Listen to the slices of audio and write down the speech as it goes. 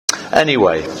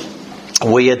Anyway,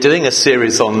 we are doing a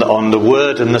series on the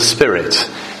Word and the Spirit.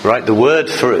 Right, the Word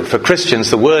for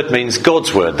Christians, the Word means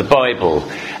God's Word, the Bible,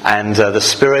 and the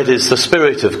Spirit is the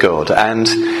Spirit of God. And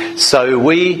so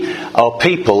we are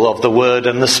people of the Word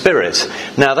and the Spirit.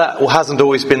 Now that hasn't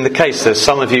always been the case. There's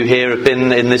some of you here have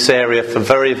been in this area for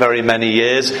very, very many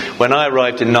years. When I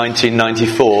arrived in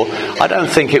 1994, I don't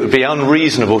think it would be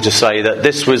unreasonable to say that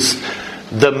this was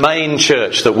the main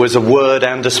church that was a Word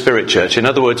and a Spirit church. In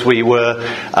other words, we were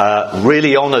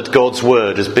really honoured God's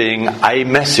Word as being a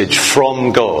message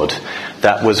from God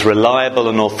that was reliable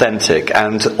and authentic,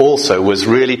 and also was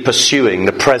really pursuing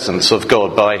the presence of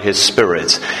God by His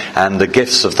Spirit and the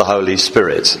gifts of the Holy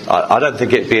Spirit. I don't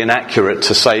think it'd be inaccurate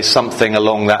to say something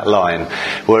along that line.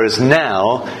 Whereas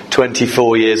now,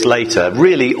 24 years later,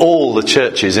 really all the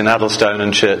churches in Addlestone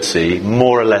and Chertsey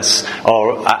more or less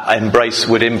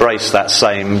would embrace that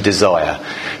same desire.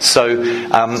 So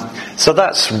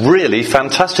that's really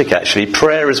fantastic, actually.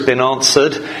 Prayer has been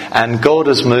answered and God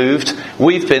has moved.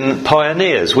 We've been pioneers.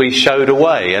 We showed a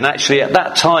way. And actually at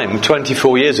that time,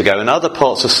 24 years ago, in other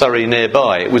parts of Surrey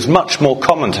nearby, it was much more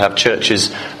common to have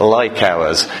churches like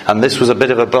ours. And this was a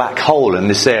bit of a black hole in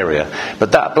this area.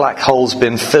 But that black hole's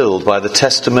been filled by the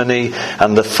testimony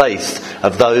and the faith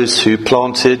of those who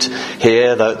planted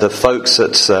here, the folks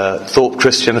at Thorpe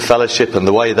Christian Fellowship and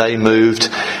the way they moved,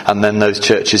 and then those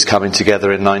churches coming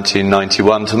together in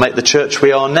 1991 to make the church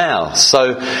we are now.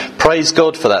 So praise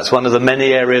God for that. It's one of the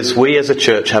many areas we as a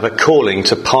church have a calling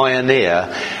to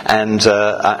pioneer and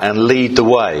lead the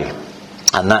way.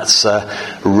 And that's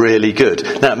really good.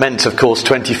 Now, it meant, of course,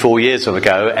 24 years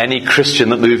ago, any Christian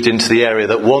that moved into the area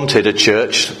that wanted a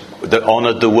church that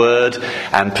honoured the Word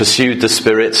and pursued the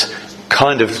Spirit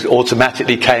kind of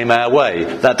automatically came our way.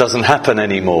 That doesn't happen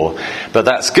anymore. But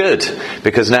that's good,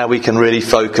 because now we can really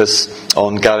focus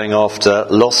on going after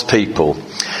lost people.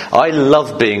 I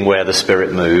love being where the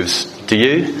Spirit moves. Do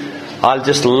you? I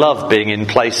just love being in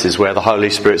places where the Holy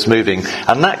Spirit's moving.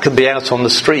 And that can be out on the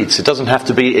streets. It doesn't have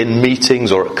to be in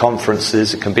meetings or at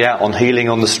conferences. It can be out on healing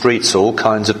on the streets, or all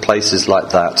kinds of places like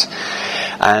that.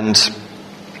 And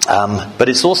but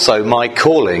it's also my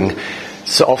calling,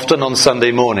 so often on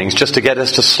Sunday mornings, just to get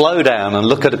us to slow down and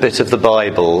look at a bit of the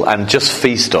Bible and just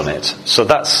feast on it. So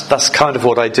that's kind of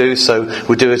what I do. So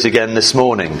we'll do it again this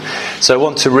morning. So I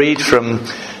want to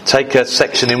take a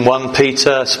section in 1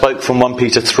 Peter, spoke from 1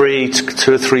 Peter 3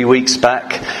 2 or 3 weeks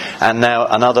back, and now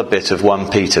another bit of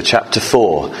 1 Peter chapter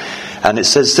 4. And it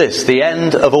says this: the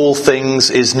end of all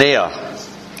things is near.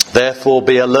 Therefore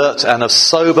be alert and of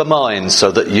sober mind, so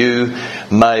that you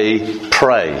may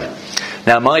pray.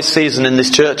 Now, my season in this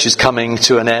church is coming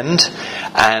to an end,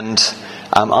 and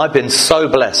I've been so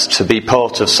blessed to be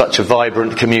part of such a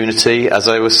vibrant community. As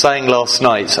I was saying last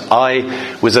night,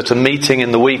 I was at a meeting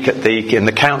in the week in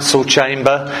the council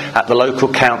chamber at the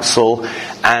local council,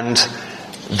 and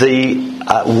the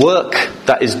work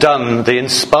that is done, the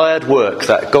inspired work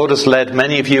that God has led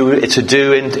many of you to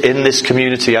do in this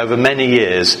community over many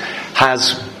years,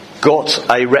 has got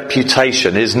a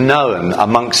reputation, is known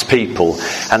amongst people.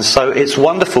 And so it's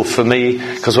wonderful for me,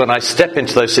 because when I step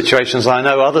into those situations, I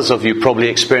know others of you probably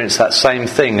experience that same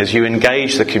thing as you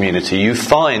engage the community. You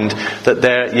find that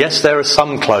there are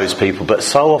some closed people, but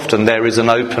so often there is an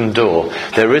open door.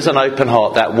 There is an open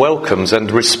heart that welcomes and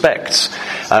respects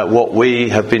what we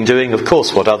have been doing, of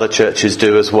course, what other churches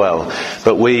do as well.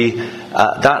 But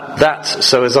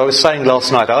so as I was saying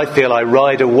last night, I feel I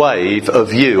ride a wave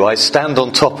of you. I stand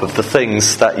on top of the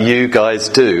things that you guys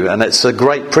do, and it's a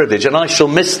great privilege. And I shall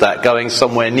miss that going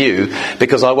somewhere new,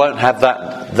 because I won't have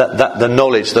the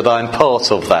knowledge that I'm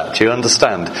part of that. Do you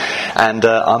understand? And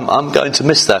I'm going to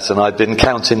miss that, and I've been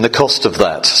counting the cost of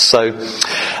that. So.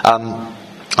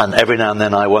 And every now and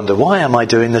then I wonder, why am I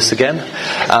doing this again?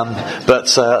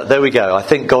 But there we go. I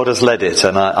think God has led it,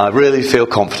 and I really feel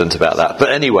confident about that.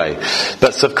 But anyway,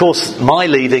 but of course my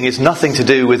leading is nothing to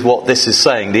do with what this is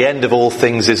saying. The end of all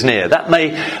things is near. That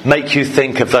may make you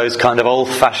think of those kind of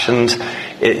old-fashioned,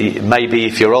 maybe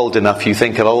if you're old enough, you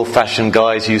think of old-fashioned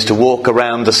guys who used to walk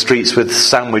around the streets with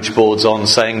sandwich boards on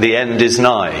saying the end is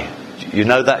nigh. You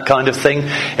know that kind of thing?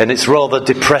 And it's rather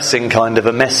depressing kind of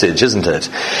a message, isn't it?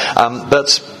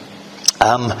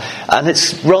 And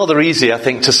it's rather easy, I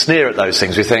think, to sneer at those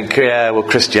things. We think, yeah, well,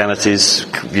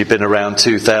 you've been around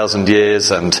 2,000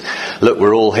 years, and look,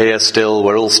 we're all here still,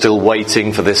 we're all still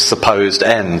waiting for this supposed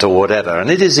end or whatever. And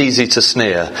it is easy to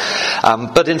sneer.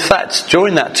 But in fact,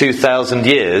 during that 2,000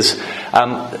 years,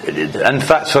 in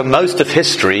fact, for most of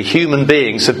history, human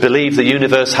beings have believed the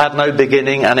universe had no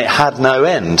beginning and it had no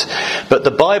end. But the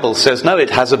Bible says, no,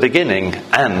 it has a beginning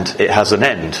and it has an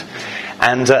end.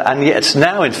 And yet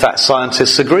now, in fact,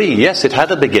 scientists agree, yes, it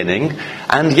had a beginning,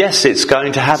 and yes, it's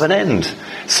going to have an end.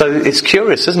 So it's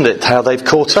curious, isn't it, how they've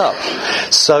caught up.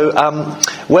 So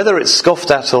whether it's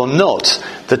scoffed at or not,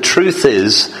 the truth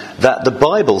is that the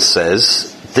Bible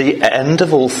says the end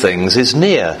of all things is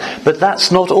near. But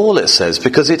that's not all it says,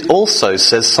 because it also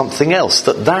says something else,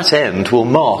 that end will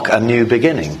mark a new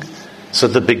beginning. So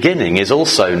the beginning is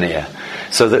also near.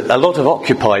 So that a lot of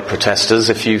Occupy protesters,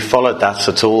 if you followed that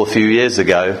at all a few years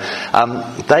ago,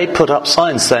 they put up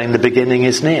signs saying the beginning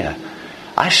is near.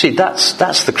 Actually,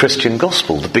 that's the Christian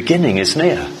gospel. The beginning is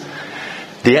near.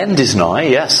 The end is nigh,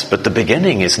 yes, but the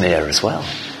beginning is near as well.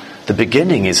 The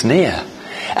beginning is near.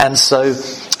 And so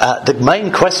the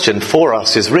main question for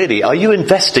us is really, are you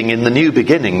investing in the new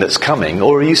beginning that's coming,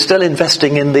 or are you still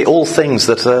investing in the all things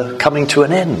that are coming to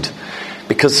an end?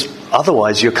 Because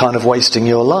otherwise you're kind of wasting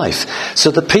your life.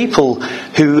 So the people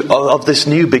who of this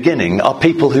new beginning are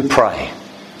people who pray.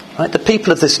 Right? The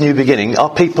people of this new beginning are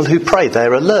people who pray.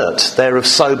 They're alert. They're of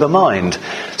sober mind,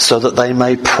 so that they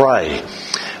may pray.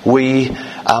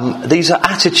 These are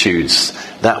attitudes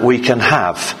that we can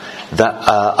have that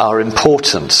are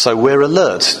important. So we're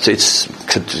alert.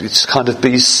 It's kind of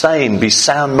be sane, be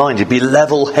sound-minded, be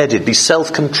level-headed, be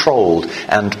self-controlled,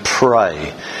 and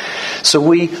pray. So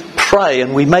we pray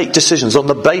and we make decisions on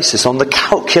the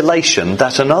calculation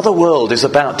that another world is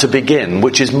about to begin,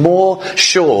 which is more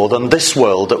sure than this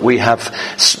world that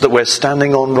we're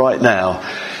standing on right now.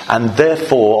 And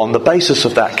therefore, on the basis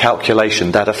of that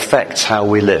calculation, that affects how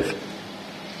we live.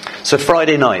 So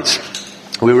Friday night,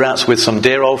 we were out with some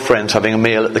dear old friends having a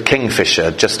meal at the Kingfisher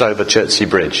just over Chertsey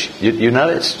Bridge. You know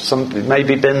it? Some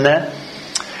maybe been there?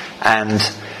 And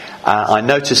I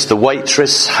noticed the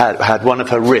waitress had one of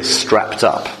her wrists strapped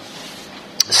up.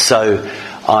 So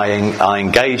I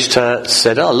engaged her,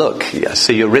 said, "Oh look, I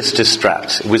see your wrist is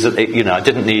strapped." I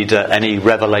didn't need any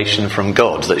revelation from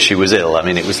God that she was ill. I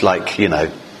mean, it was like,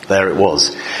 there it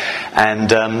was. And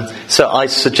so I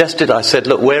said,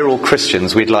 "Look, we're all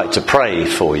Christians. We'd like to pray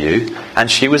for you."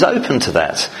 And she was open to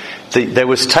that. There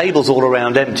was tables all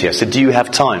around empty. I said, "Do you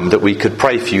have time that we could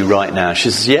pray for you right now?"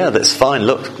 She says, "Yeah, that's fine.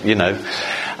 Look,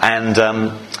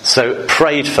 And so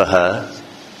prayed for her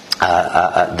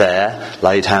there,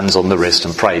 laid hands on the wrist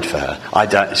and prayed for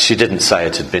her. She didn't say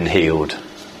it had been healed,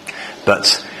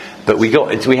 but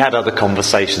we had other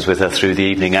conversations with her through the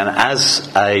evening. And as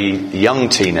a young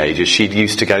teenager, she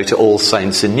used to go to All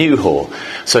Saints in Newhall.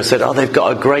 So I said, "Oh, they've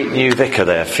got a great new vicar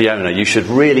there, Fiona. You should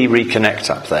really reconnect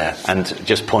up there." And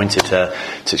just pointed her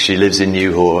to, she lives in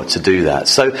Newhall, to do that.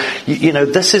 So,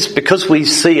 this is because we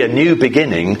see a new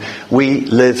beginning, we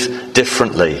live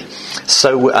differently.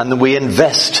 So, and we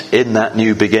invest in that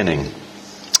new beginning.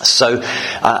 So,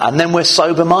 and then we're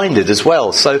sober-minded as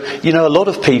well. So, a lot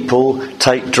of people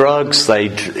take drugs, they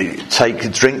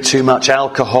drink too much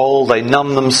alcohol, they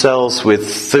numb themselves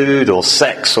with food or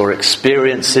sex or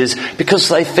experiences because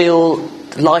they feel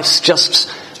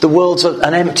the world's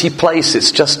an empty place.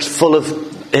 It's just full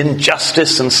of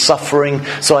injustice and suffering.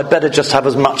 So I'd better just have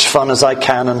as much fun as I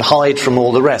can and hide from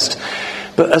all the rest.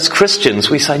 But as Christians,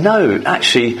 we say, no,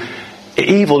 actually,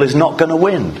 evil is not going to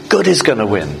win. Good is going to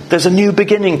win. There's a new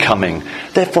beginning coming.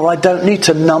 Therefore, I don't need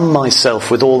to numb myself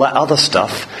with all that other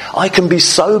stuff. I can be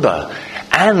sober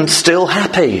and still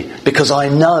happy because I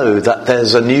know that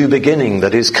there's a new beginning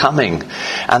that is coming.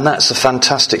 And that's a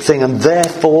fantastic thing. And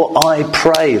therefore, I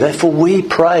pray. Therefore, we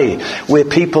pray. We're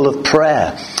people of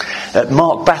prayer.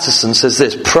 Mark Batterson says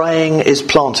this: praying is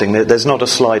planting. There's not a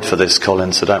slide for this,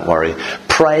 Colin, so don't worry.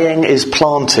 Praying is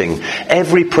planting.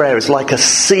 Every prayer is like a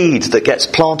seed that gets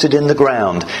planted in the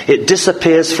ground. It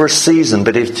disappears for a season,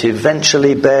 but it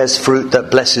eventually bears fruit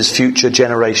that blesses future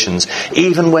generations.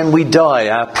 Even when we die,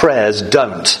 our prayers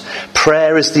don't.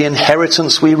 Prayer is the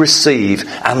inheritance we receive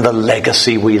and the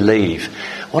legacy we leave.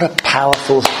 What a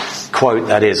powerful quote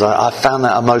that is. I found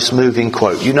that a most moving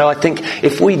quote. I think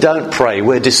if we don't pray,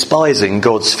 we're despising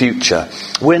God's future.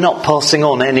 We're not passing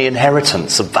on any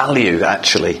inheritance of value,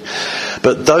 actually.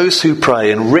 But those who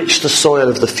pray enrich the soil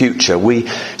of the future. We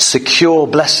secure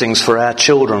blessings for our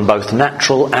children, both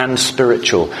natural and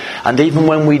spiritual. And even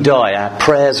when we die, our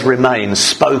prayers remain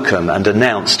spoken and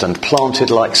announced and planted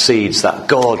like seeds that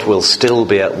God will still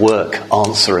be at work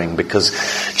answering, because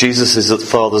Jesus is at the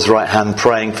Father's right hand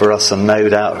praying for us and no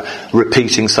doubt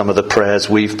repeating some of the prayers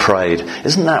we've prayed.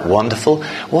 Isn't that wonderful?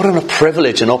 What a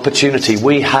privilege and opportunity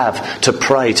we have to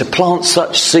pray, to plant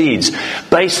such seeds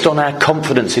based on our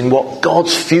confidence in what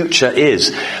God's future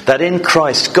is. That in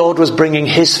Christ, God was bringing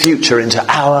his future into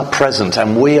our present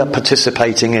and we are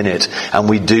participating in it. And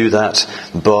we do that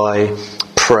by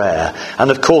prayer. prayer.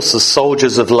 And of course, as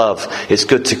soldiers of love, it's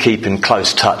good to keep in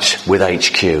close touch with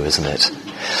HQ, isn't it?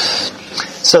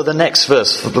 So the next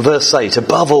verse 8,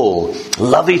 above all,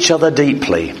 love each other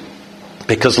deeply,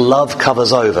 because love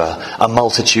covers over a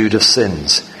multitude of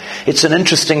sins. It's an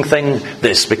interesting thing,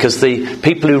 this, because the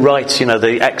people who write,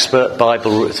 the expert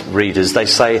Bible readers, they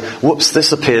say, whoops,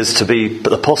 this appears to be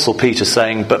the Apostle Peter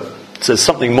saying, but there's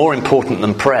something more important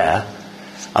than prayer,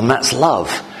 and that's love.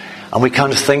 And we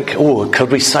kind of think,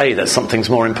 could we say that something's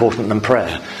more important than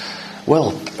prayer?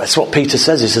 Well, that's what Peter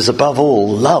says. He says, above all,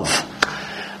 love.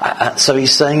 So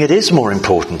he's saying it is more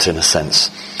important in a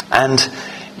sense. And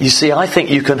you see, I think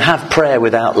you can have prayer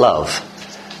without love.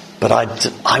 But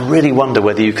I really wonder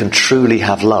whether you can truly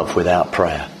have love without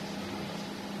prayer.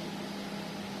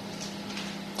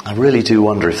 I really do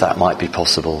wonder if that might be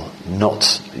possible.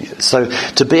 So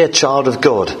to be a child of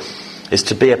God is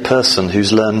to be a person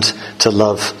who's learned to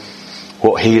love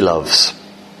what he loves.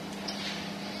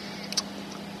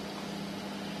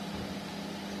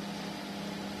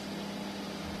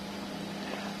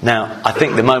 Now, I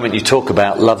think the moment you talk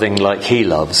about loving like he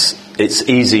loves, it's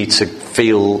easy to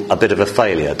feel a bit of a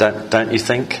failure, don't you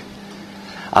think?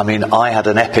 I mean, I had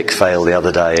an epic fail the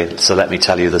other day, so let me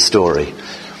tell you the story.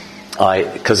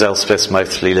 Because Elspeth's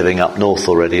mostly living up north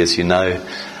already, as you know,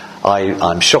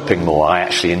 I'm shopping more. I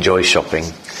actually enjoy shopping.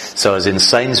 So I was in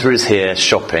Sainsbury's here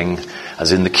shopping. I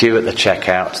was in the queue at the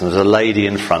checkout, and there was a lady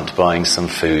in front buying some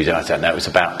food. I don't know, it was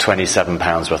about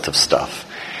 £27 worth of stuff.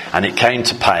 And it came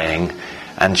to paying,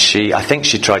 and I think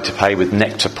she tried to pay with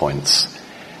Nectar points.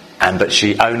 But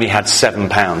she only had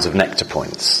 £7 of Nectar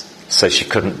points, so she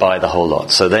couldn't buy the whole lot.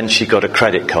 So then she got a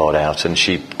credit card out, and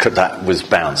that was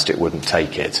bounced; it wouldn't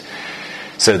take it.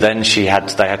 So then they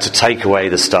had to take away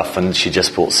the stuff, and she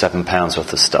just bought £7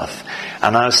 worth of stuff.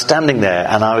 And I was standing there,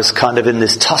 and I was kind of in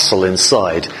this tussle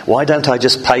inside. Why don't I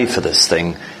just pay for this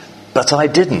thing? But I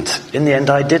didn't. In the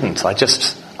end, I didn't.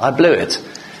 I blew it.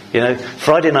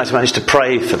 Friday night I managed to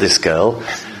pray for this girl.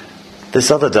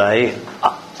 This other day,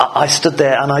 I stood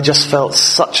there and I just felt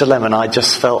such a lemon. I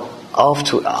just felt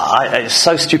it's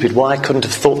so stupid why I couldn't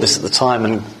have thought this at the time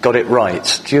and got it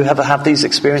right. Do you ever have these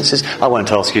experiences? I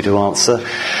won't ask you to answer.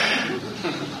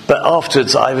 But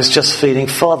afterwards I was just feeling,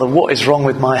 Father, what is wrong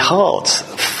with my heart?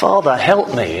 Father,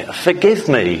 help me. Forgive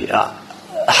me.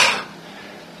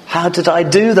 How did I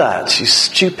do that? You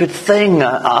stupid thing.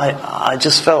 I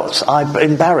just felt I'm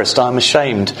embarrassed. I'm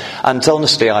ashamed. And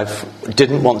honestly, I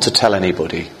didn't want to tell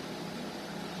anybody.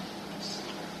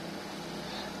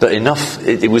 But enough,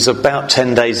 it was about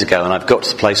 10 days ago, and I've got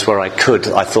to the place where I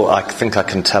thought, I think I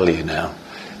can tell you now.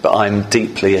 But I'm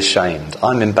deeply ashamed.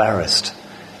 I'm embarrassed.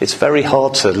 It's very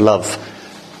hard to love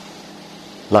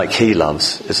like he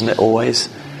loves, isn't it always?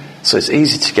 So it's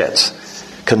easy to get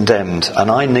condemned,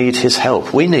 and I need his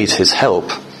help. We need his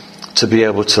help to be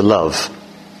able to love.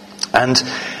 And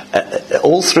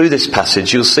all through this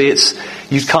passage you'll see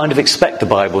you kind of expect the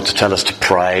Bible to tell us to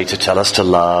pray, to tell us to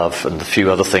love, and a few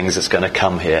other things that's going to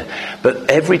come here. But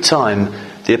every time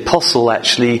the apostle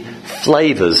actually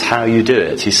flavours how you do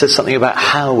it. He says something about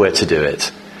how we're to do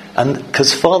it. And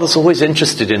because Father's always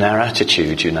interested in our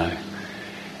attitude,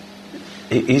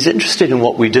 He's interested in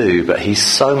what we do, but he's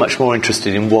so much more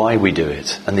interested in why we do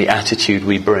it and the attitude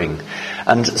we bring.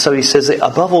 And so he says,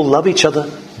 above all, love each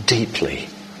other deeply.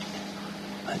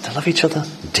 To love each other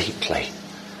deeply.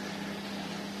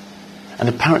 And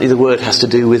apparently the word has to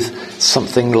do with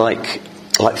something like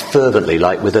fervently,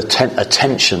 like with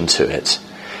attention to it.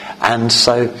 And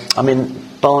so,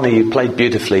 Barney, you played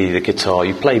beautifully the guitar.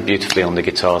 You played beautifully on the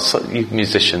guitar. So, you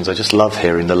musicians, I just love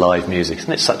hearing the live music.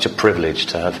 Isn't it such a privilege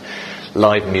to have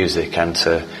live music and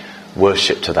to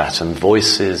worship to that? And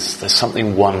voices, there's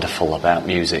something wonderful about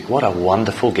music. What a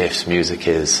wonderful gift music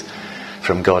is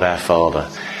from God our Father.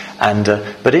 And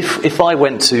but if I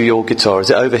went to your guitar, is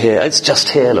it over here? It's just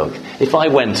here, look. If I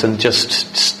went and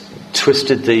just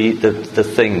twisted the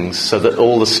things so that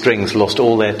all the strings lost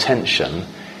all their tension,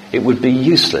 it would be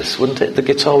useless, wouldn't it? The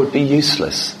guitar would be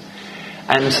useless.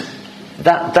 And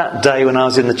that day when I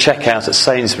was in the checkout at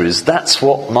Sainsbury's, that's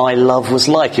what my love was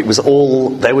like. It was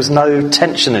there was no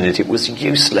tension in it. It was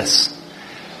useless.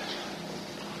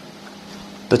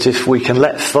 But if we can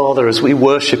let Father, as we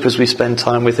worship, as we spend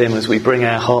time with him, as we bring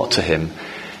our heart to him,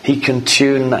 he can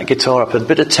tune that guitar up. A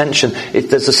bit of tension.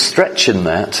 There's a stretch in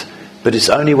that, but it's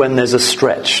only when there's a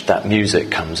stretch that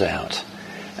music comes out.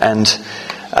 And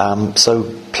so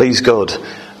please God,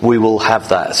 we will have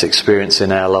that experience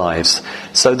in our lives.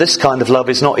 So this kind of love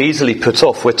is not easily put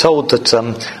off. We're told that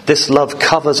this love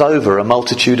covers over a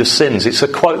multitude of sins. It's a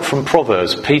quote from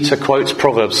Proverbs. Peter quotes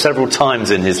Proverbs several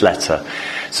times in his letter.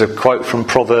 It's a quote from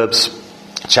Proverbs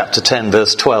chapter 10,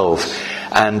 verse 12,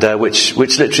 and which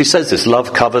literally says this: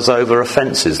 love covers over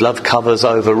offences, love covers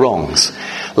over wrongs.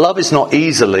 Love is not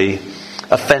easily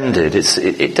offended.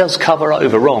 It does cover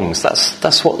over wrongs.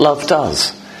 That's what love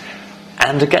does.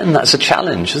 And again, that's a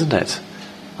challenge, isn't it?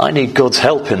 I need God's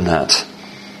help in that.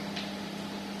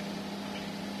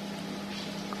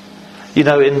 You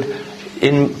know,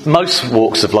 in most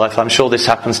walks of life, I'm sure this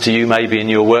happens to you, maybe in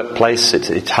your workplace.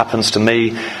 It happens to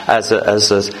me as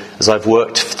I've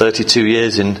worked for 32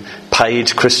 years in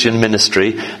paid Christian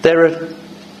ministry. There are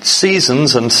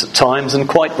seasons and times and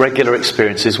quite regular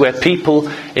experiences where people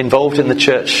involved in the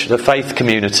church, the faith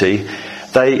community,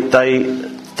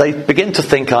 they begin to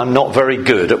think I'm not very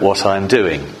good at what I'm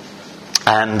doing.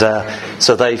 And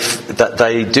so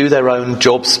they do their own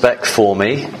job spec for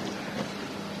me.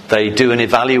 They do an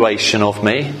evaluation of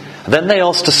me. Then they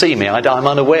ask to see me. I'm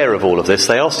unaware of all of this.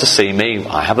 They ask to see me.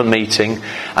 I have a meeting.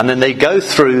 And then they go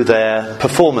through their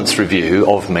performance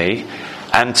review of me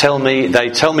and they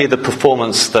tell me the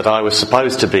performance that I was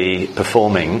supposed to be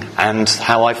performing and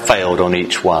how I failed on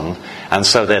each one. And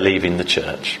so they're leaving the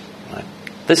church. Right?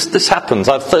 This happens.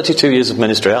 I've 32 years of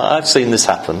ministry. I've seen this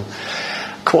happen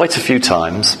quite a few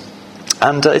times.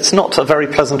 And it's not a very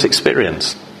pleasant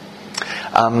experience.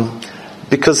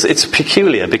 Because it's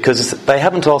peculiar, because they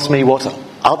haven't asked me what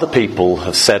other people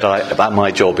have said about my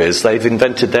job is. They've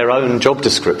invented their own job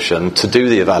description to do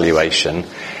the evaluation,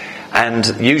 and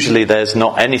usually there's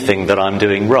not anything that I'm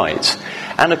doing right.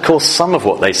 And of course, some of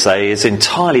what they say is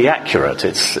entirely accurate.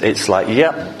 It's like,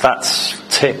 yep, that's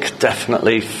tick,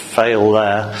 definitely fail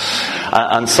there.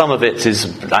 And some of it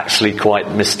is actually quite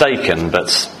mistaken,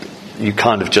 but you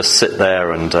kind of just sit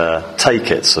there and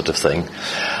take it, sort of thing.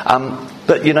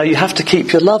 But, you know, you have to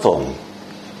keep your love on.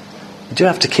 You do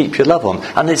have to keep your love on.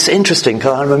 And it's interesting,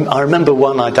 because I remember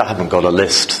one, I haven't got a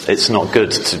list. It's not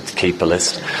good to keep a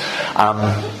list.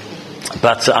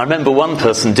 But I remember one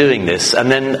person doing this, and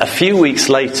then a few weeks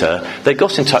later, they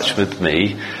got in touch with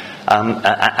me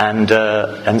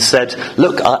and said,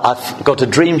 look, I've got a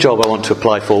dream job I want to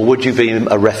apply for. Would you be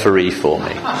a referee for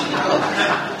me?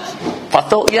 I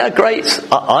thought, yeah, great.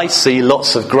 I see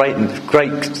lots of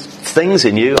great things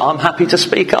in you. I'm happy to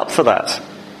speak up for that.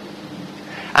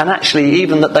 And actually,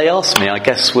 even that they asked me, I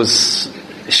guess,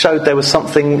 showed there was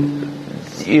something.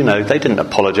 You know, they didn't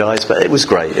apologise, but it was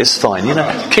great. It's fine. You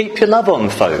know, keep your love on,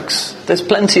 folks. There's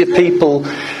plenty of people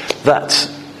that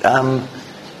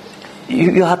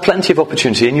you have plenty of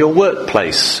opportunity in your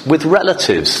workplace, with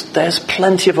relatives. There's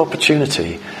plenty of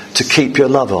opportunity to keep your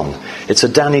love on. It's a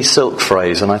Danny Silk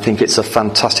phrase, and I think it's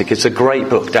a great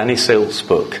book, Danny Silk's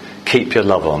book, Keep Your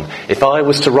Love On. If I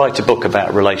was to write a book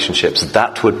about relationships,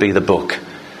 that would be the book.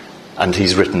 And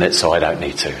he's written it, so I don't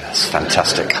need to. That's a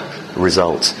fantastic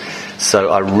result. So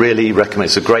I really recommend it.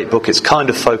 It's a great book. It's kind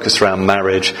of focused around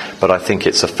marriage, but I think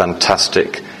it's a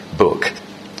fantastic book.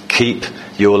 Keep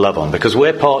your love on, because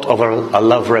we're part of a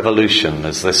love revolution,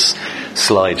 as this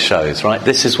slide shows, right?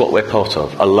 This is what we're part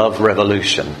of, a love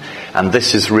revolution. And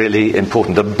this is really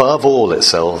important. Above all, it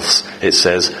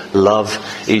says, love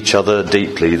each other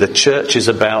deeply. The church is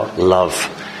about love.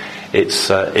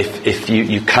 It's if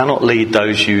you cannot lead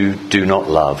those you do not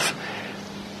love.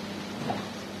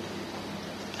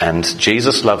 And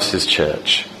Jesus loves his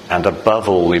church. And above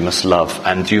all, we must love.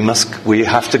 And we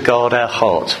have to guard our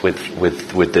heart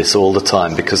with this all the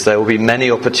time, because there will be many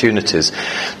opportunities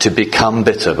to become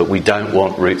bitter, but we don't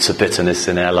want roots of bitterness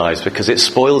in our lives, because it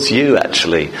spoils you,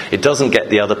 actually. It doesn't get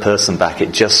the other person back,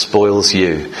 it just spoils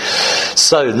you.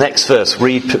 So, next verse,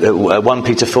 read 1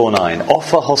 Peter 4:9.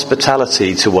 Offer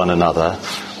hospitality to one another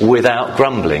without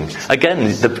grumbling. Again,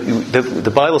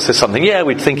 the Bible says something, yeah,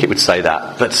 we'd think it would say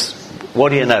that, but what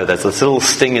do you know? There's this little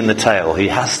sting in the tail.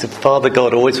 Father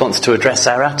God always wants to address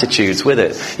our attitudes with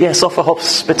it. Yes, offer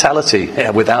hospitality,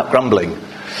 without grumbling.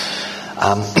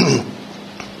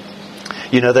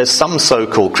 You know, there's some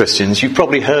so-called Christians, you've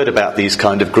probably heard about these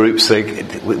kind of groups.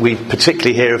 We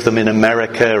particularly hear of them in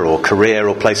America or Korea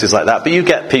or places like that. But you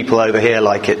get people over here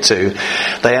like it too.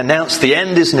 They announce the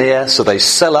end is near, so they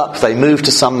sell up, they move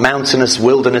to some mountainous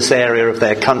wilderness area of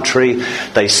their country.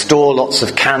 They store lots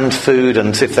of canned food,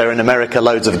 and if they're in America,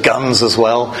 loads of guns as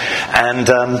well. And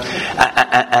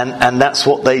that's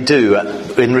what they do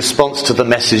in response to the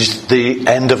message, the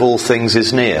end of all things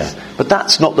is near. But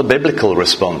that's not the biblical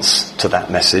response to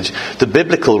that message. The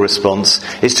biblical response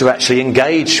is to actually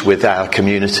engage with our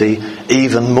community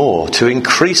even more, to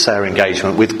increase our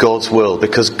engagement with God's world,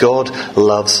 because God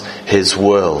loves his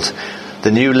world.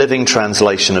 The New Living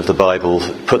Translation of the Bible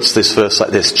puts this verse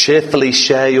like this: cheerfully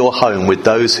share your home with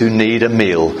those who need a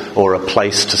meal or a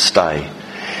place to stay.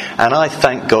 And I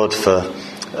thank God for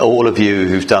all of you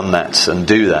who've done that and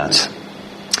do that.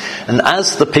 And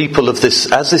as the people of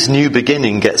this new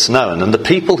beginning gets known, and the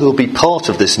people who will be part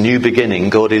of this new beginning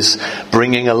God is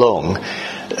bringing along,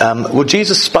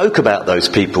 Jesus spoke about those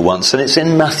people once, and it's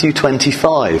in Matthew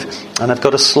 25, and I've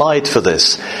got a slide for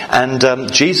this.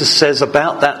 And Jesus says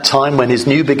about that time when his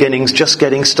new beginning's just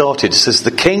getting started, he says,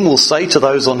 "The king will say to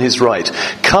those on his right,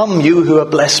 'Come, you who are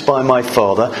blessed by my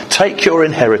Father, take your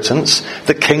inheritance,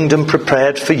 the kingdom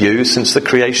prepared for you since the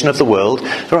creation of the world.'"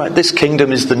 All right, this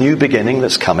kingdom is the new beginning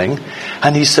that's coming.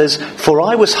 And he says, "For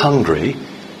I was hungry,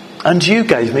 and you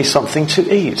gave me something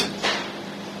to eat."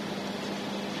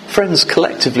 Friends,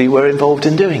 collectively we're involved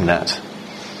in doing that.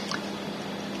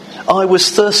 "I was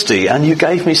thirsty and you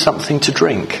gave me something to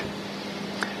drink.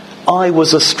 I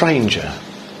was a stranger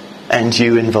and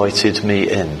you invited me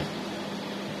in.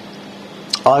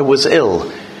 I was ill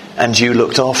and you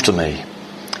looked after me.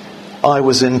 I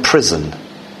was in prison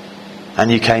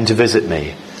and you came to visit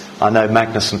me." I know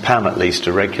Magnus and Pam at least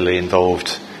are regularly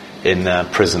involved in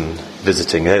prison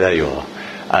visiting. There you are.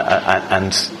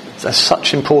 And that's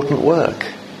such important work.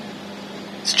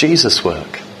 It's Jesus'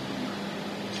 work.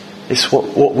 It's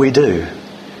what we do.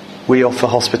 We offer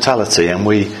hospitality and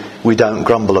we don't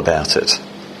grumble about it.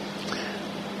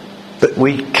 But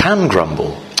we can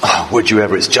grumble. "Oh, would you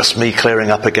ever, it's just me clearing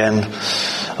up again,"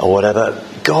 or whatever.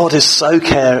 God is so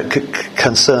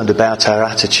concerned about our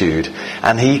attitude,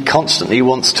 and he constantly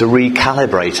wants to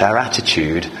recalibrate our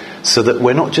attitude so that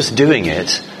we're not just doing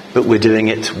it, but we're doing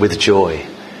it with joy.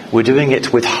 We're doing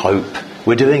it with hope.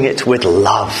 We're doing it with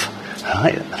love.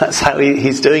 Right? That's how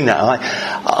he's doing that.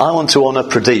 I want to honour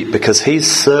Pradeep because he's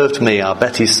served me, I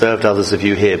bet he's served others of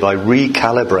you here, by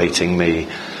recalibrating me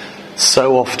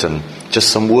so often. Just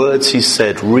some words he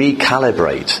said,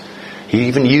 recalibrate. He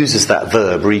even uses that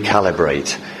verb,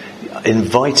 recalibrate,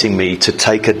 inviting me to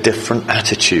take a different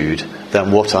attitude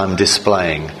than what I'm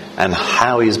displaying, and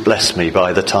how he's blessed me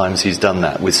by the times he's done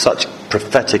that with such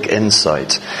prophetic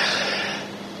insight.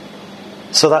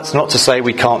 So that's not to say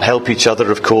we can't help each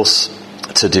other, of course,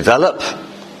 to develop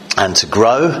and to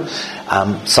grow.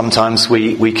 Sometimes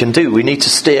we can do. We need to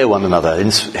steer one another. In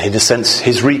a sense,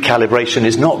 his recalibration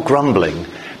is not grumbling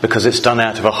because it's done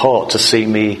out of a heart to see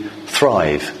me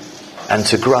thrive and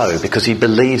to grow because he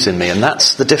believes in me. And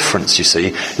that's the difference, you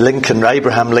see.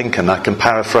 Abraham Lincoln, I can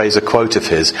paraphrase a quote of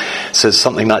his, says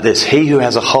something like this: "He who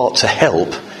has a heart to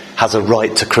help has a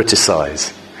right to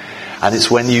criticise." And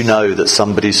it's when you know that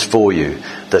somebody's for you,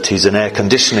 that he's an air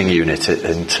conditioning unit,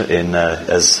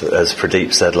 as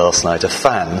Pradeep said last night, a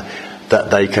fan,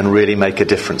 that they can really make a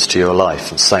difference to your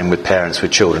life. And same with parents with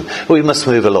children. Well, we must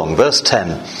move along. Verse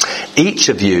 10. "Each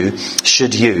of you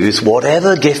should use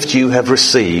whatever gift you have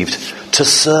received to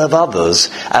serve others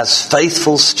as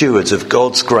faithful stewards of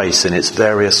God's grace in its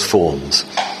various forms."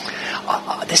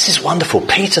 This is wonderful.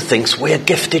 Peter thinks we're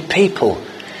gifted people.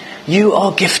 You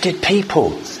are gifted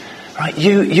people. Right?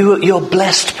 You're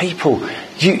blessed people.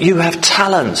 You have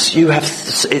talents.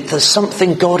 There's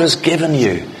something God has given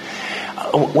you.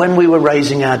 When we were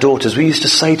raising our daughters, we used to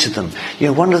say to them,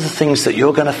 one of the things that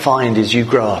you're going to find as you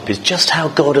grow up is just how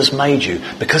God has made you,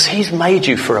 because he's made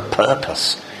you for a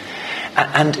purpose.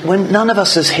 And when none of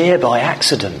us is here by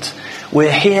accident,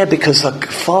 we're here because the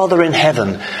Father in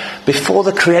heaven, before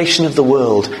the creation of the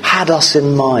world, had us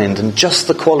in mind and just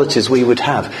the qualities we would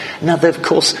have. Now, of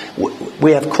course,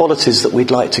 we have qualities that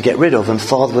we'd like to get rid of and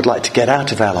Father would like to get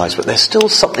out of our lives, but there's still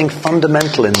something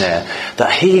fundamental in there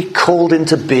that he called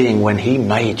into being when he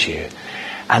made you,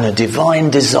 and a divine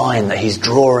design that he's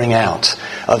drawing out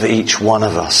of each one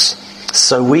of us.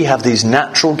 So we have these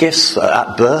natural gifts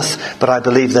at birth, but I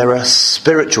believe there are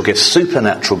spiritual gifts,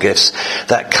 supernatural gifts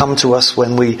that come to us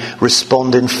when we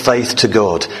respond in faith to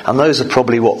God. And those are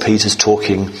probably what Peter's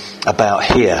talking about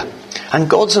here. And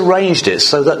God's arranged it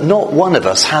so that not one of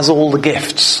us has all the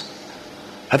gifts.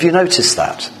 Have you noticed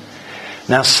that?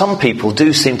 Now, some people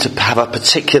do seem to have a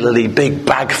particularly big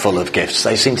bag full of gifts.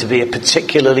 They seem to be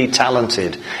particularly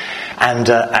talented.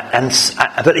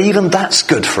 But even that's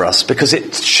good for us because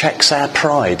it checks our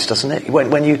pride, doesn't it?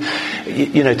 When you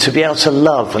to be able to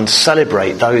love and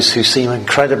celebrate those who seem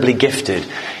incredibly gifted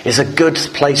is a good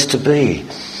place to be.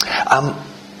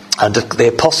 And the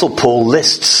Apostle Paul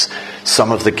lists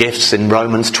some of the gifts in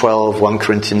Romans 12, 1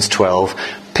 Corinthians 12.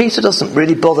 Peter doesn't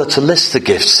really bother to list the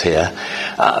gifts here.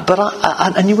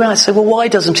 And you might say, well, why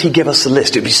doesn't he give us a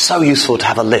list? It would be so useful to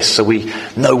have a list so we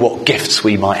know what gifts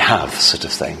we might have, sort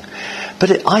of thing.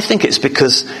 But I think it's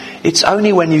because it's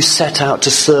only when you set out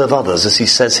to serve others, as he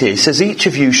says here. He says each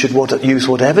of you should use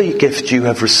whatever gift you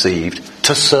have received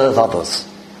to serve others.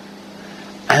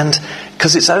 And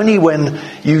because it's only when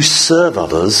you serve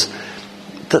others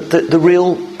that the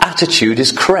real attitude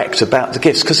is correct about the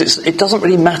gifts, because it doesn't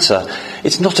really matter.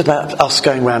 It's not about us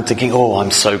going around thinking, oh,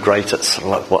 I'm so great at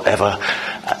whatever.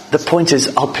 The point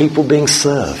is, are people being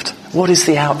served? What is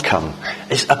the outcome?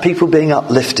 Are people being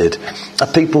uplifted? Are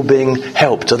people being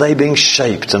helped? Are they being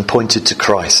shaped and pointed to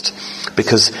Christ?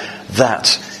 Because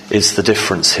that is the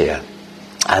difference here.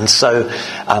 And so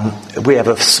we have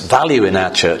a value in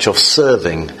our church of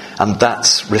serving, and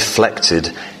that's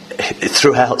reflected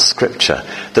throughout Scripture,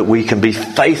 that we can be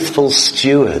faithful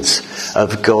stewards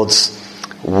of God's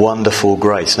wonderful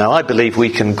grace. Now, I believe we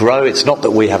can grow. It's not that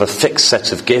we have a fixed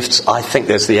set of gifts. I think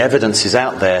there's the evidence is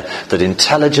out there that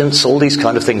intelligence, all these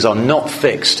kind of things are not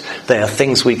fixed. They are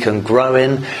things we can grow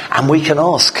in, and we can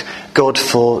ask God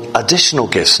for additional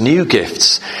gifts, new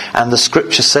gifts. And the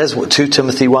Scripture says, 2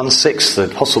 Timothy 1:6, the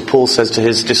Apostle Paul says to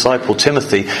his disciple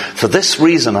Timothy, "For this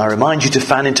reason I remind you to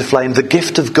fan into flame the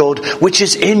gift of God which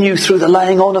is in you through the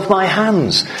laying on of my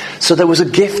hands." So there was a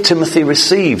gift Timothy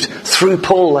received through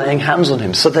Paul laying hands on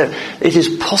him. So that it is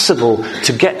possible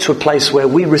to get to a place where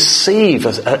we receive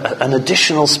an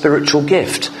additional spiritual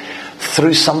gift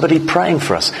through somebody praying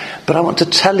for us. But I want to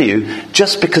tell you,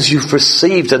 just because you've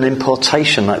received an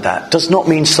impartation like that does not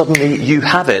mean suddenly you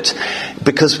have it.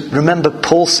 Because remember,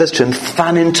 Paul says to him,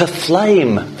 fan into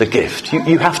flame the gift.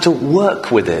 You have to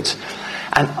work with it.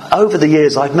 And over the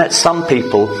years I've met some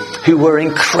people who were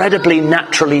incredibly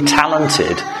naturally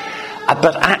talented,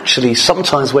 but actually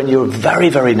sometimes when you're very,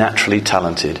 very naturally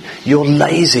talented, you're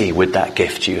lazy with that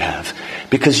gift you have,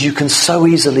 because you can so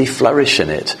easily flourish in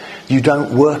it. You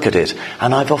don't work at it.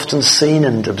 And I've often seen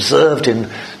and observed in,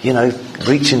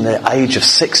 reaching the age of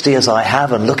 60 as I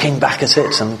have, and looking back at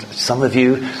it, and some of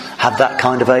you have that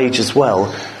kind of age as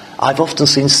well, I've often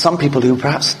seen some people who are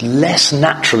perhaps less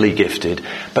naturally gifted,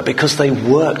 but because they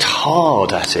worked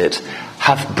hard at it,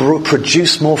 have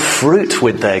produced more fruit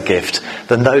with their gift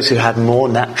than those who had more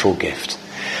natural gift.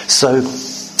 So,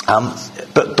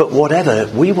 but whatever,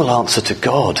 we will answer to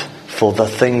God for the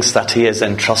things that he has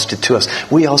entrusted to us.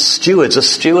 We are stewards. A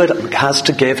steward has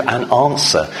to give an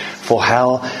answer for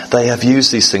how they have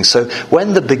used these things. So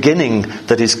when the beginning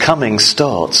that is coming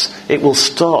starts, it will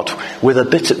start with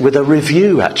a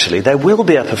review, actually. There will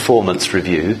be a performance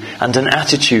review and an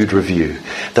attitude review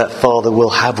that Father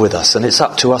will have with us. And it's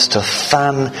up to us to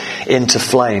fan into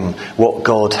flame what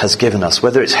God has given us,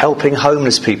 whether it's helping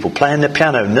homeless people, playing the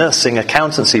piano, nursing,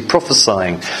 accountancy,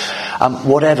 prophesying,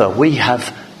 whatever. We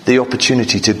have the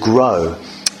opportunity to grow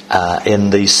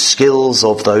in the skills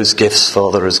of those gifts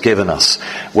Father has given us,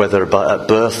 whether at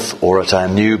birth or at our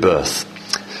new birth.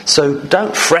 So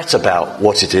don't fret about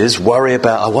what it is. Worry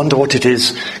about, I wonder what it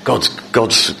is God's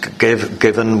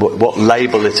given, what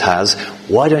label it has.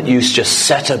 Why don't you just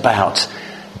set about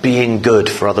being good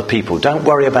for other people? Don't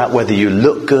worry about whether you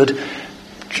look good.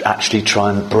 Actually try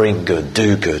and bring good,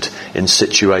 do good in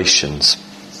situations.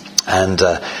 And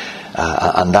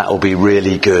that will be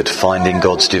really good, finding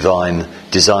God's divine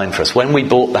design for us. When we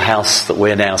bought the house that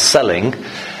we're now selling,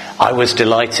 I was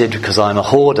delighted, because I'm a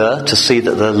hoarder, to see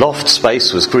that the loft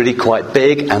space was really quite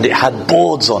big and it had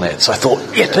boards on it. So I thought,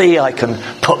 yippee, I can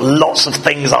put lots of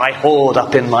things I hoard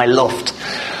up in my loft.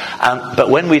 But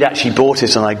when we'd actually bought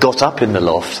it and I got up in the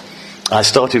loft, I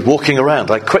started walking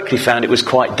around. I quickly found it was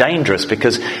quite dangerous,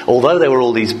 because although there were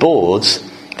all these boards,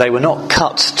 they were not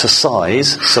cut to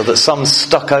size, so that some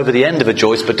stuck over the end of a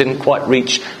joist but didn't quite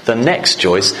reach the next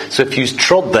joist. So if you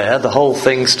trod there, the whole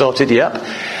thing started,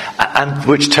 and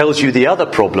which tells you the other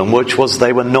problem, which was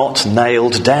they were not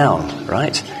nailed down,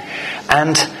 right?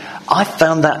 And I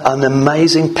found that an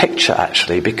amazing picture,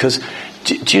 actually, because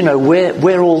do you know,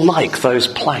 we're all like those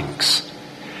planks.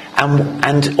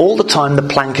 And all the time the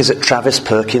plank is at Travis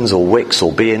Perkins or Wickes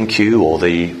or B&Q or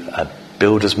the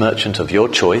builder's merchant of your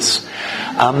choice.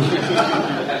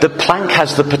 The plank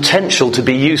has the potential to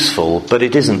be useful, but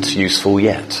it isn't useful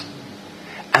yet.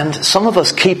 And some of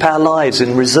us keep our lives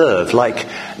in reserve, like,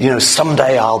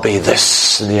 someday I'll be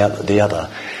this and the other.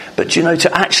 But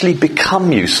to actually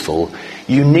become useful,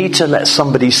 you need to let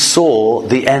somebody saw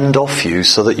the end off you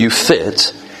so that you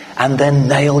fit, and then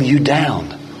nail you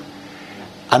down.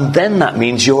 And then that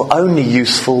means you're only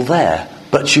useful there.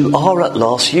 But you are at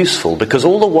last useful, because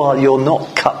all the while you're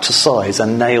not cut to size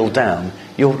and nailed down,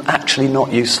 you're actually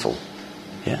not useful.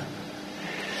 Yeah.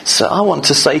 So I want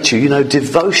to say to you,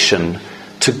 devotion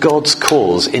to God's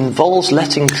cause involves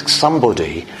letting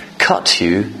somebody cut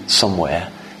you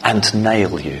somewhere and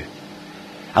nail you.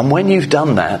 And when you've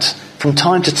done that, from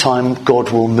time to time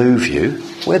God will move you.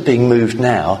 We're being moved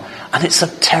now, and it's a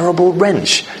terrible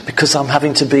wrench, because I'm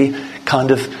having to be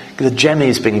the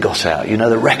jemmy's been got out,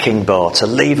 the wrecking bar to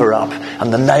lever up,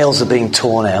 and the nails are being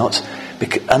torn out.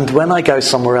 And when I go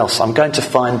somewhere else, I'm going to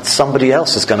find somebody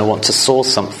else is going to want to saw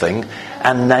something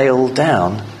and nail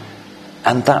down.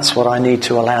 And that's what I need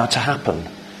to allow to happen.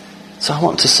 So I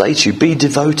want to say to you, be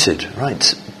devoted,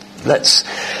 right? Let's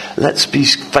be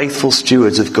faithful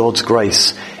stewards of God's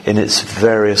grace in its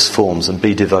various forms and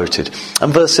be devoted.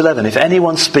 And verse 11, if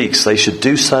anyone speaks, they should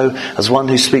do so as one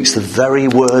who speaks the very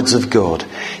words of God.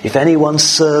 If anyone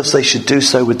serves, they should do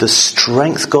so with the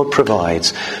strength God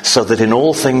provides, so that in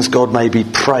all things God may be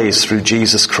praised through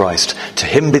Jesus Christ. To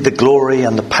him be the glory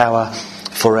and the power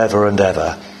forever and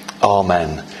ever.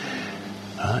 Amen.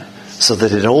 Right? So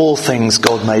that in all things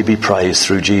God may be praised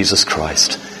through Jesus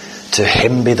Christ. To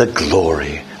him be the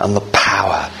glory and the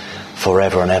power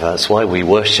forever and ever. That's why we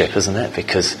worship, isn't it?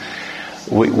 Because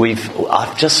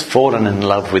I've just fallen in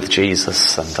love with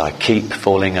Jesus, and I keep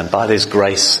falling, and by his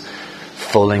grace,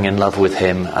 falling in love with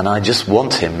him, and I just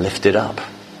want him lifted up.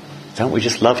 Don't we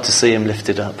just love to see him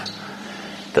lifted up?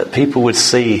 That people would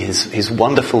see his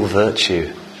wonderful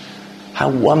virtue, how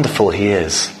wonderful he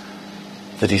is,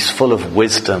 that he's full of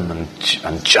wisdom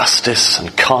and justice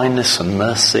and kindness and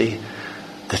mercy,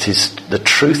 that the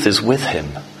truth is with him.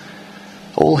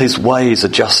 All his ways are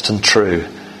just and true.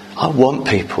 I want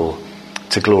people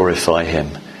to glorify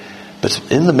him.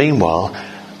 But in the meanwhile,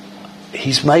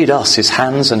 he's made us his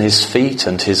hands and his feet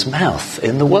and his mouth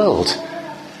in the world.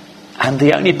 And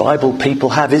the only Bible people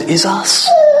have is us,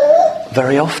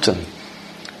 very often.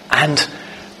 And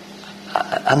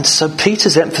so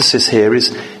Peter's emphasis here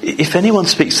is, if anyone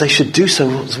speaks, they should do so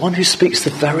as one who speaks the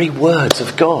very words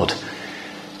of God.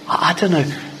 I don't know.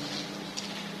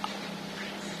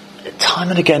 Time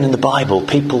and again in the Bible,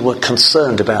 people were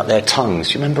concerned about their tongues.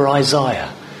 Do you remember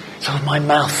Isaiah? So my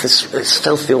mouth is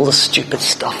filthy, all the stupid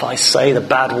stuff I say, the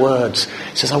bad words.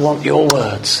 He says, I want your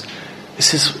words.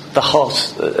 This is the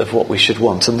heart of what we should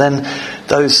want. And then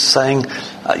those saying,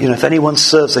 if anyone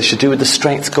serves, they should do with the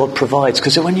strength God provides.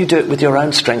 Because when you do it with your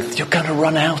own strength, you're going to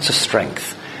run out of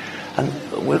strength. And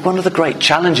one of the great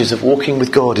challenges of walking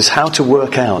with God is how to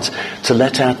work out to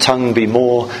let our tongue be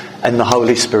more in the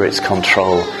Holy Spirit's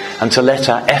control, and to let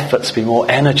our efforts be more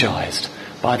energized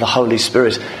by the Holy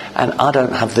Spirit. And I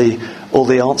don't have all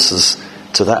the answers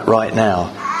to that right now,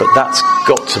 but that's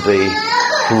got to be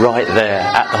right there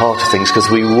at the heart of things, because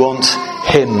we want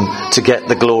him to get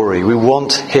the glory. We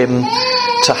want him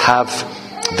to have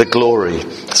the glory.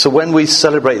 So when we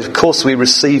celebrate, of course, we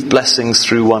receive blessings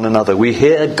through one another. We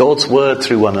hear God's word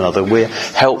through one another. We're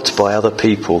helped by other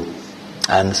people.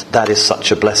 And that is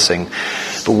such a blessing.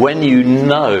 But when you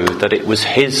know that it was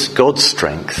God's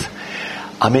strength,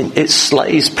 it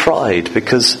slays pride,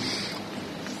 because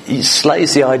it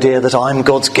slays the idea that I'm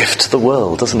God's gift to the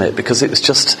world, doesn't it? Because it's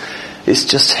just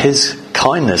his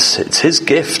kindness. It's his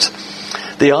gift.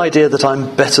 The idea that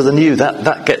I'm better than you,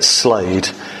 that gets slayed.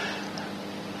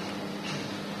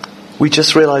 We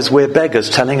just realise we're beggars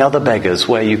telling other beggars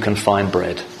where you can find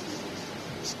bread.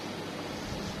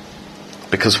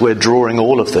 Because we're drawing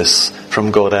all of this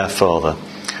from God our Father.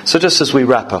 So just as we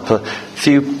wrap up, a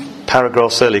few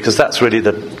paragraphs early, because that's really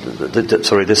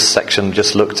this section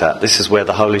just looked at. This is where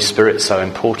the Holy Spirit's so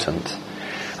important.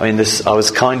 I was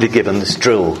kindly given this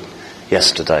drill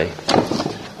yesterday,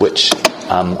 which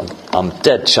I'm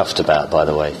dead chuffed about, by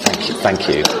the way. Thank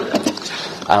you.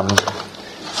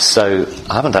 So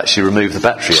I haven't actually removed the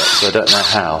battery yet, so I don't know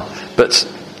how. But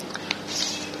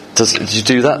did you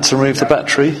do that to remove the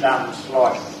battery?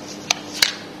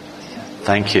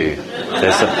 Thank you.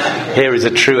 Here is a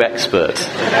true expert.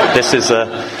 This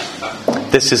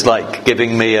is like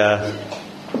giving me a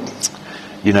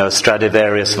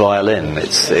Stradivarius violin.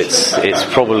 It's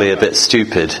probably a bit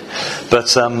stupid,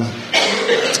 but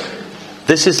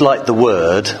this is like the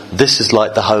Word. This is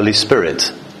like the Holy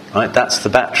Spirit. Right? That's the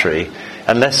battery.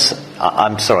 Unless,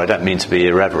 I'm sorry, I don't mean to be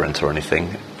irreverent or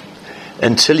anything.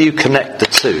 Until you connect the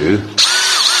two,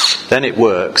 then it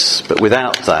works. But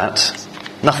without that,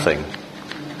 nothing.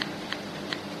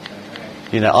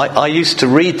 I used to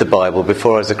read the Bible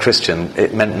before I was a Christian.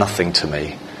 It meant nothing to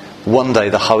me. One day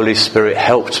the Holy Spirit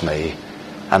helped me,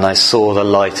 and I saw the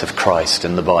light of Christ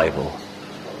in the Bible.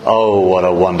 Oh, what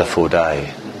a wonderful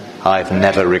day. I've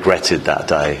never regretted that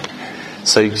day.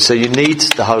 So you need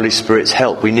the Holy Spirit's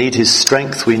help. We need his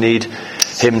strength. We need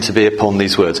him to be upon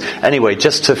these words. Anyway,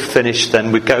 just to finish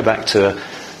then, we go back to a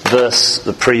verse,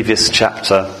 the previous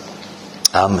chapter,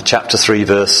 chapter 3,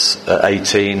 verse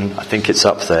 18. I think it's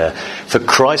up there. For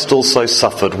Christ also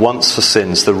suffered once for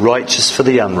sins, the righteous for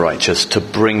the unrighteous, to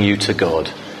bring you to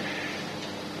God.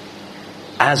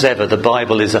 As ever, the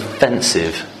Bible is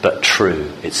offensive but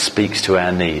true. It speaks to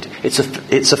our need. It's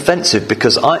offensive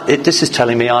because this is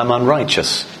telling me I'm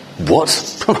unrighteous.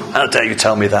 What? How dare you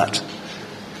tell me that?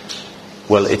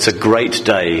 Well, it's a great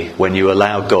day when you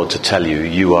allow God to tell you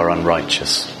you are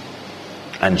unrighteous.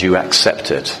 And you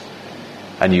accept it.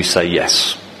 And you say,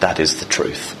 yes, that is the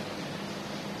truth.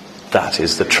 That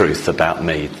is the truth about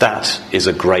me. That is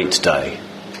a great day.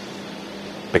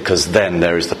 Because then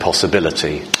there is the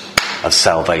possibility of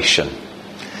salvation,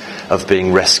 of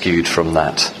being rescued from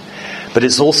that. But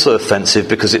it's also offensive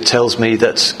because it tells me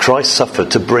that Christ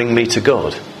suffered to bring me to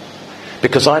God.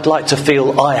 Because I'd like to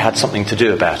feel I had something to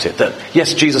do about it. That,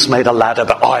 yes, Jesus made a ladder,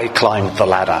 but I climbed the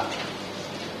ladder.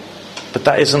 But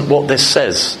that isn't what this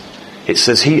says. It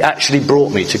says he actually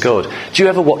brought me to God. Do you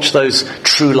ever watch those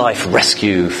true life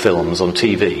rescue films on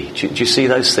TV? Do you see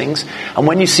those things? And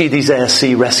when you see these air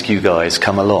sea rescue guys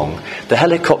come along, the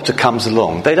helicopter comes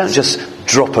along. They don't just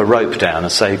drop a rope down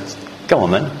and say, go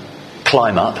on then,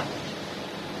 climb up.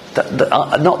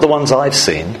 Not the ones I've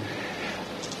seen.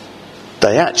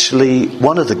 They actually,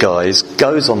 one of the guys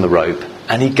goes on the rope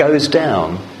and he goes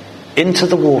down into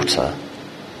the water,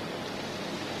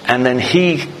 and then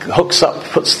he hooks up,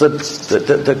 puts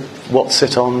the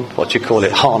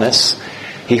harness.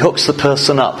 He hooks the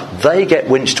person up. They get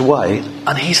winched away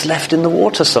and he's left in the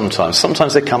water sometimes.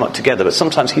 Sometimes they come up together, but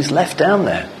sometimes he's left down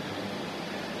there.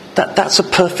 That's a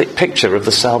perfect picture of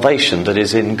the salvation that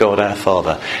is in God our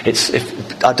Father.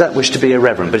 I don't wish to be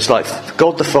irreverent, but it's like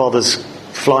God the Father's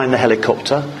flying the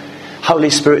helicopter, Holy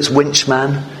Spirit's winch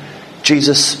man,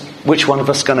 Jesus, which one of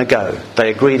us going to go?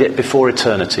 They agreed it before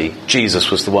eternity.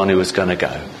 Jesus was the one who was going to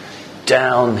go.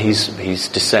 Down he's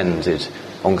descended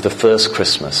on the first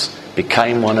Christmas,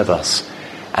 became one of us,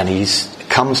 and he's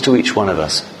comes to each one of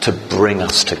us to bring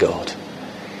us to God.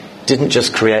 Didn't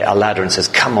just create a ladder and says,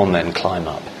 come on then, climb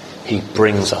up. He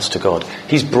brings us to God.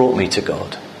 He's brought me to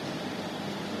God.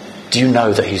 Do you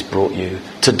know that he's brought you?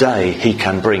 Today he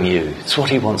can bring you. It's what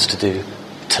he wants to do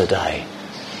today.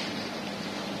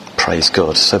 Praise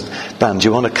God. So, band, do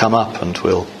you want to come up and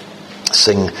we'll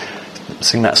sing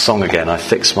that song again? I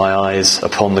fix my eyes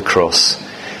upon the cross,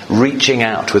 reaching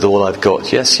out with all I've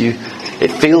got. Yes, it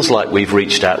feels like we've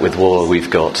reached out with all we've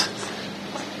got.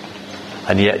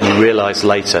 And yet you realise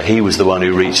later he was the one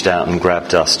who reached out and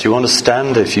grabbed us. Do you want to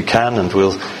stand if you can, and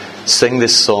we'll sing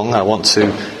this song? I want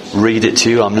to read it to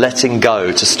you. I'm letting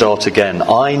go to start again.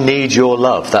 I need your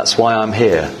love. That's why I'm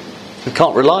here. We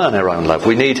can't rely on our own love.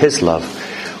 We need his love.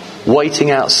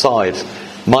 Waiting outside.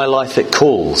 My life, it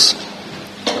calls.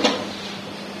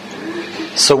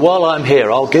 So while I'm here,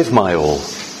 I'll give my all.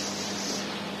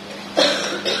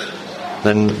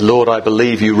 Then, Lord, I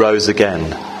believe you rose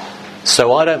again.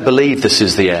 So I don't believe this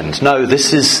is the end. No,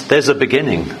 there's a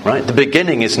beginning, right? The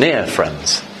beginning is near,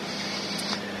 friends.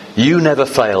 You never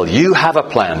fail. You have a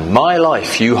plan. My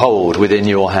life you hold within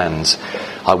your hands.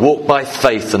 I walk by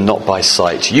faith and not by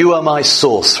sight. You are my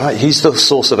source, right? He's the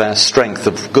source of our strength,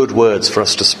 of good words for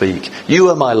us to speak. You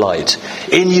are my light.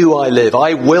 In you I live.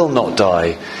 I will not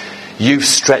die. You've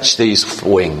stretched these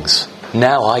wings.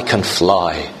 Now I can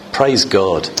fly. Praise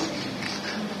God.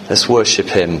 Let's worship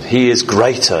him. He is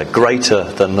greater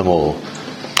than them all.